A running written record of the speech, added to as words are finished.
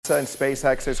And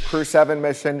SpaceX's Crew 7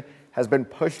 mission has been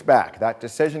pushed back. That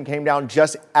decision came down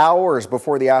just hours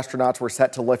before the astronauts were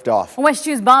set to lift off. WESH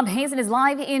 2's Bob Hazen is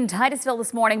live in Titusville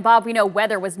this morning. Bob, we know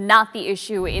weather was not the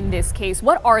issue in this case.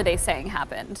 What are they saying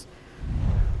happened?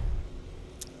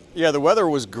 Yeah, the weather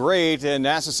was great, and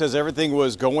NASA says everything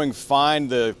was going fine.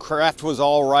 The craft was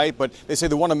all right, but they say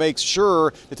they want to make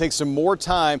sure to take some more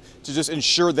time to just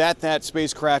ensure that that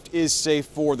spacecraft is safe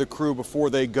for the crew before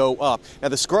they go up. Now,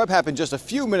 the scrub happened just a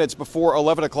few minutes before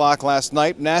 11 o'clock last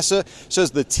night. NASA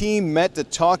says the team met to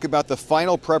talk about the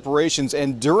final preparations,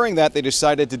 and during that, they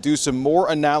decided to do some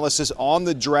more analysis on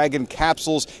the Dragon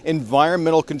capsule's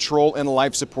environmental control and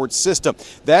life support system.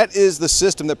 That is the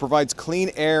system that provides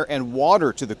clean air and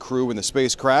water to the crew in the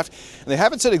spacecraft. And they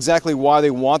haven't said exactly why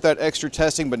they want that extra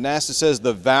testing, but NASA says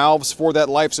the valves for that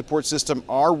life support system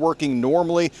are working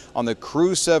normally on the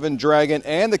Crew 7 Dragon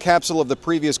and the capsule of the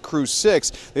previous Crew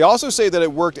 6. They also say that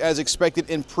it worked as expected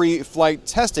in pre-flight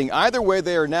testing. Either way,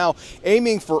 they are now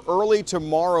aiming for early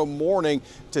tomorrow morning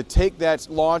to take that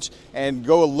launch and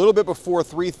go a little bit before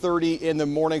 3:30 in the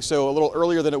morning, so a little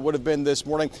earlier than it would have been this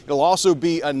morning. It'll also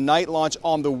be a night launch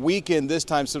on the weekend this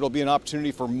time, so it'll be an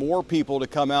opportunity for more people to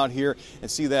come out here and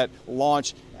see that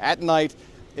launch at night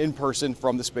in person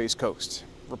from the Space Coast.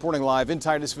 Reporting live in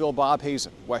Titusville, Bob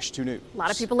Hazen, WESH 2 News. A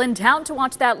lot of people in town to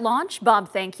watch that launch. Bob,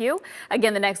 thank you.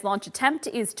 Again, the next launch attempt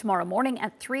is tomorrow morning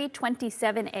at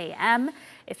 3:27 a.m.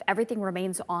 If everything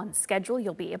remains on schedule,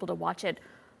 you'll be able to watch it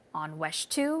on WESH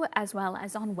 2 as well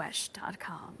as on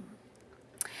WESH.com.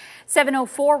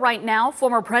 7:04 right now.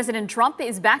 Former President Trump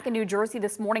is back in New Jersey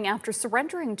this morning after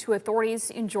surrendering to authorities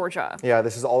in Georgia. Yeah,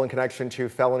 this is all in connection to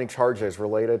felony charges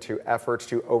related to efforts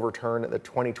to overturn the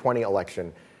 2020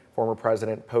 election. Former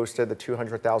president posted the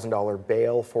 $200,000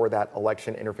 bail for that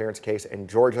election interference case in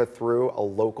Georgia through a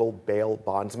local bail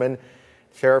bondsman.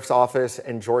 Sheriff's office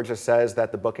in Georgia says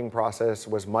that the booking process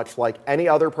was much like any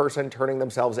other person turning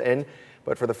themselves in,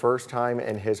 but for the first time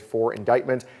in his 4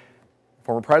 indictments,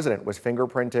 former president was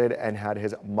fingerprinted and had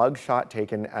his mugshot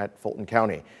taken at Fulton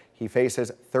County. He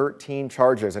faces 13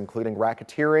 charges, including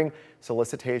racketeering,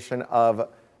 solicitation of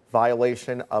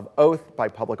violation of oath by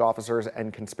public officers,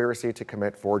 and conspiracy to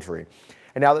commit forgery.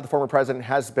 And now that the former president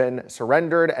has been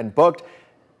surrendered and booked,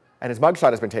 and his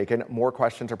mugshot has been taken, more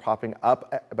questions are popping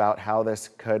up about how this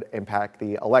could impact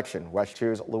the election. WESH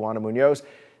 2's Luana Munoz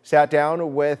sat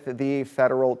down with the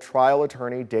federal trial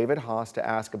attorney David Haas to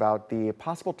ask about the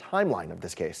possible timeline of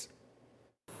this case.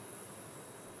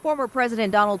 Former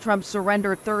President Donald Trump's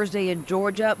surrender Thursday in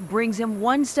Georgia brings him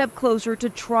one step closer to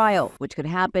trial, which could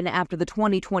happen after the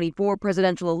 2024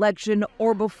 presidential election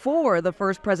or before the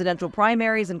first presidential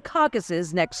primaries and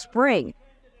caucuses next spring.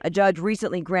 A judge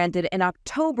recently granted an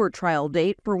October trial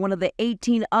date for one of the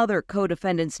 18 other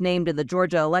co-defendants named in the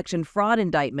Georgia election fraud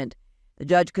indictment. The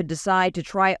judge could decide to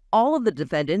try all of the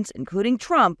defendants, including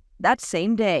Trump, that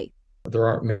same day. There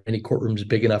aren't many courtrooms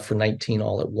big enough for 19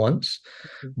 all at once,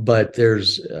 but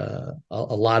there's a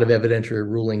lot of evidentiary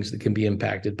rulings that can be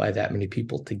impacted by that many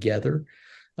people together,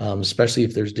 especially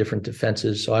if there's different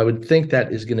defenses. So I would think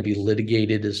that is going to be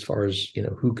litigated as far as,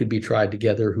 who could be tried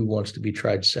together, who wants to be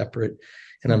tried separate.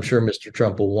 And I'm sure Mr.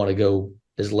 Trump will want to go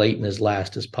as late and as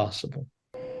last as possible.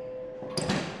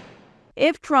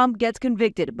 If Trump gets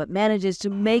convicted but manages to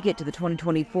make it to the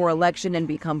 2024 election and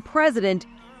become president,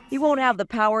 he won't have the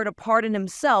power to pardon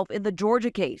himself in the Georgia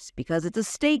case because it's a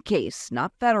state case,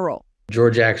 not federal.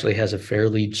 Georgia actually has a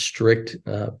fairly strict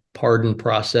pardon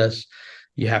process.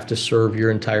 You have to serve your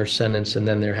entire sentence, and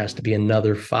then there has to be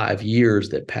another 5 years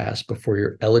that pass before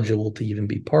you're eligible to even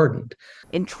be pardoned.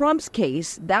 In Trump's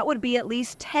case, that would be at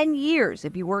least 10 years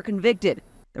if he were convicted.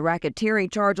 The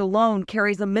racketeering charge alone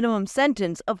carries a minimum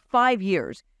sentence of 5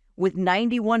 years. With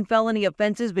 91 felony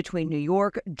offenses between New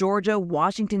York, Georgia,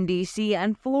 Washington, D.C.,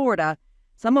 and Florida,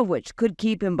 some of which could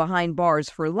keep him behind bars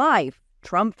for life,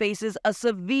 Trump faces a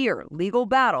severe legal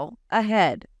battle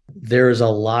ahead. There is a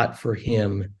lot for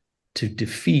him to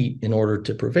defeat in order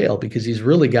to prevail, because he's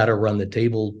really got to run the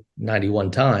table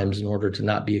 91 times in order to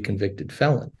not be a convicted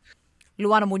felon.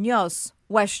 Luana Munoz,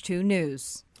 WESH 2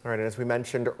 News. All right, and as we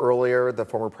mentioned earlier, the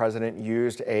former president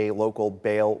used a local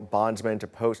bail bondsman to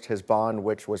post his bond,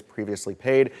 which was previously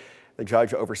paid. The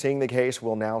judge overseeing the case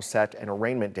will now set an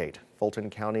arraignment date.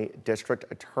 Fulton County District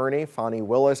Attorney Fani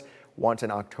Willis wants an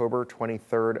October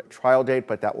 23rd trial date,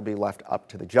 but that will be left up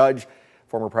to the judge.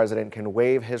 Former president can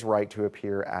waive his right to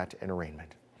appear at an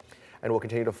arraignment. And we'll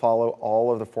continue to follow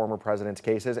all of the former president's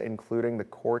cases, including the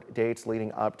court dates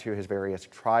leading up to his various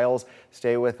trials.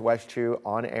 Stay with WESH 2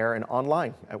 on air and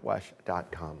online at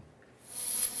WESH.com.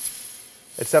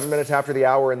 It's 7 minutes after the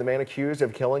hour, and the man accused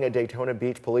of killing a Daytona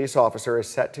Beach police officer is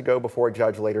set to go before a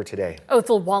judge later today.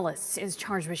 Othel Wallace is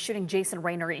charged with shooting Jason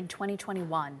Rayner in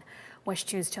 2021. WESH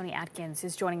 2's Tony Atkins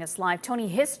is joining us live. Tony,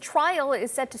 his trial is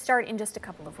set to start in just a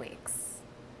couple of weeks.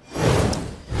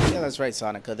 Yeah, that's right,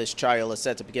 Sonica. This trial is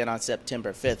set to begin on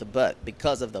September 5th, but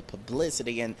because of the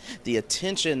publicity and the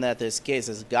attention that this case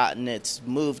has gotten, it's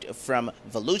moved from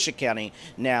Volusia County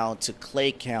now to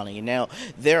Clay County. Now,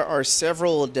 there are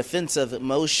several defensive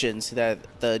motions that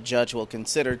the judge will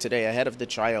consider today ahead of the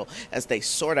trial as they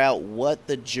sort out what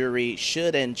the jury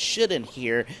should and shouldn't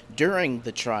hear during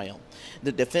the trial.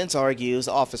 The defense argues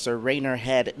Officer Rayner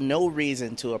had no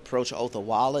reason to approach Othel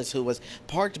Wallace, who was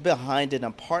parked behind an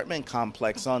apartment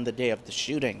complex on the day of the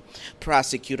shooting.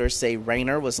 Prosecutors say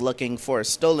Rayner was looking for a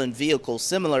stolen vehicle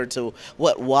similar to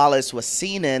what Wallace was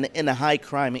seen in a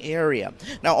high-crime area.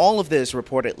 Now, all of this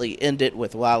reportedly ended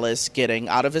with Wallace getting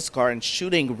out of his car and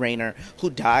shooting Rayner, who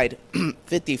died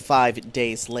 55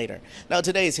 days later. Now,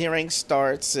 today's hearing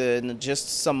starts in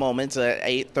just some moments at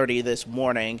 8:30 this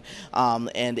morning,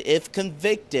 and if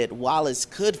convicted, Wallace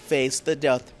could face the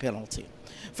death penalty.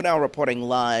 For now, reporting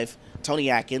live, Tony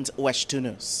Atkins, WESH 2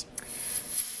 News.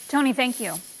 Tony, thank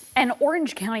you. An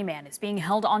Orange County man is being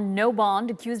held on no bond,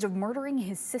 accused of murdering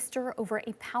his sister over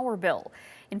a power bill.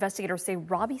 Investigators say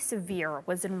Robbie Sevier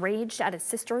was enraged at his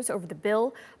sisters over the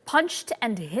bill, punched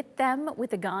and hit them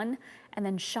with a gun, and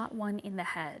then shot one in the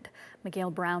head.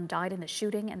 Miguel Brown died in the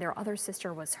shooting, and their other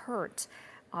sister was hurt.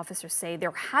 Officers say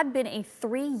there had been a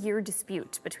 3-year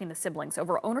dispute between the siblings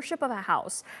over ownership of a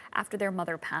house after their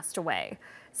mother passed away.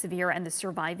 Sevier and the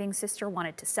surviving sister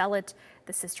wanted to sell it.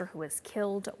 The sister who was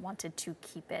killed wanted to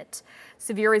keep it.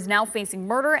 Sevier is now facing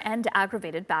murder and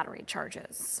aggravated battery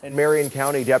charges. In Marion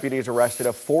County, deputies arrested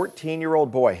a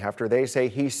 14-year-old boy after they say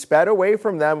he sped away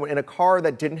from them in a car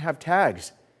that didn't have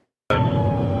tags.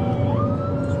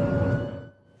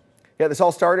 Yeah, this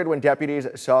all started when deputies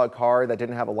saw a car that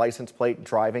didn't have a license plate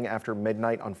driving after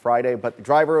midnight on Friday, but the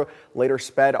driver later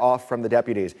sped off from the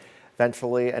deputies.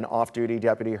 Eventually, an off-duty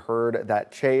deputy heard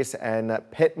that chase and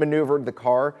pit maneuvered the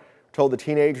car, told the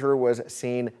teenager was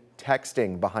seen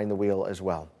texting behind the wheel as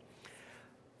well.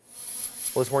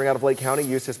 Well, this morning out of Lake County,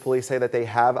 Eustis police say that they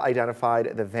have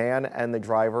identified the van and the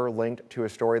driver linked to a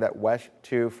story that WESH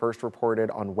 2 first reported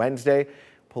on Wednesday.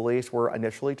 Police were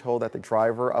initially told that the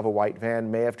driver of a white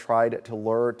van may have tried to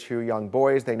lure 2 young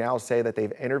boys. They now say that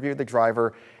they've interviewed the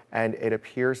driver and it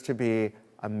appears to be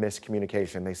a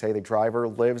miscommunication. They say the driver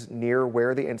lives near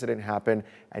where the incident happened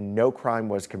and no crime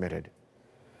was committed.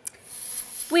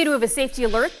 We do have a safety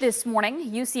alert this morning.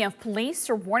 UCF police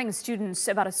are warning students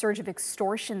about a surge of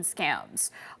extortion scams.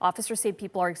 Officers say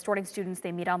people are extorting students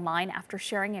they meet online after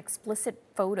sharing explicit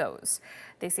photos.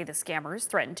 They say the scammers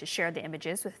threaten to share the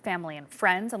images with family and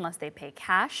friends unless they pay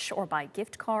cash or buy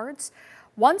gift cards.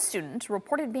 One student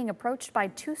reported being approached by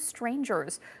 2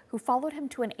 strangers who followed him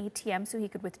to an ATM so he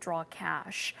could withdraw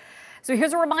cash. So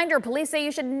here's a reminder. Police say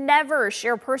you should never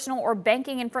share personal or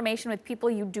banking information with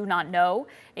people you do not know.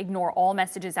 Ignore all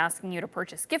messages asking you to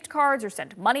purchase gift cards or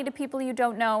send money to people you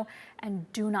don't know.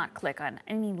 And do not click on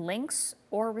any links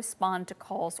or respond to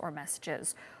calls or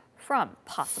messages from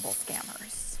possible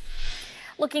scammers.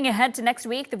 Looking ahead to next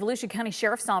week, the Volusia County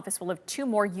Sheriff's Office will have 2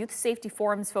 more youth safety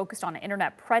forums focused on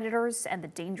internet predators and the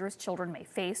dangers children may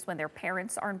face when their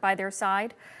parents aren't by their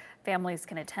side. Families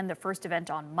can attend the first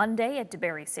event on Monday at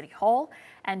DeBary City Hall,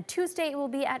 and Tuesday it will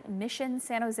be at Mission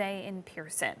San Jose in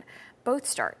Pearson. Both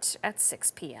start at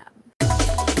 6 p.m.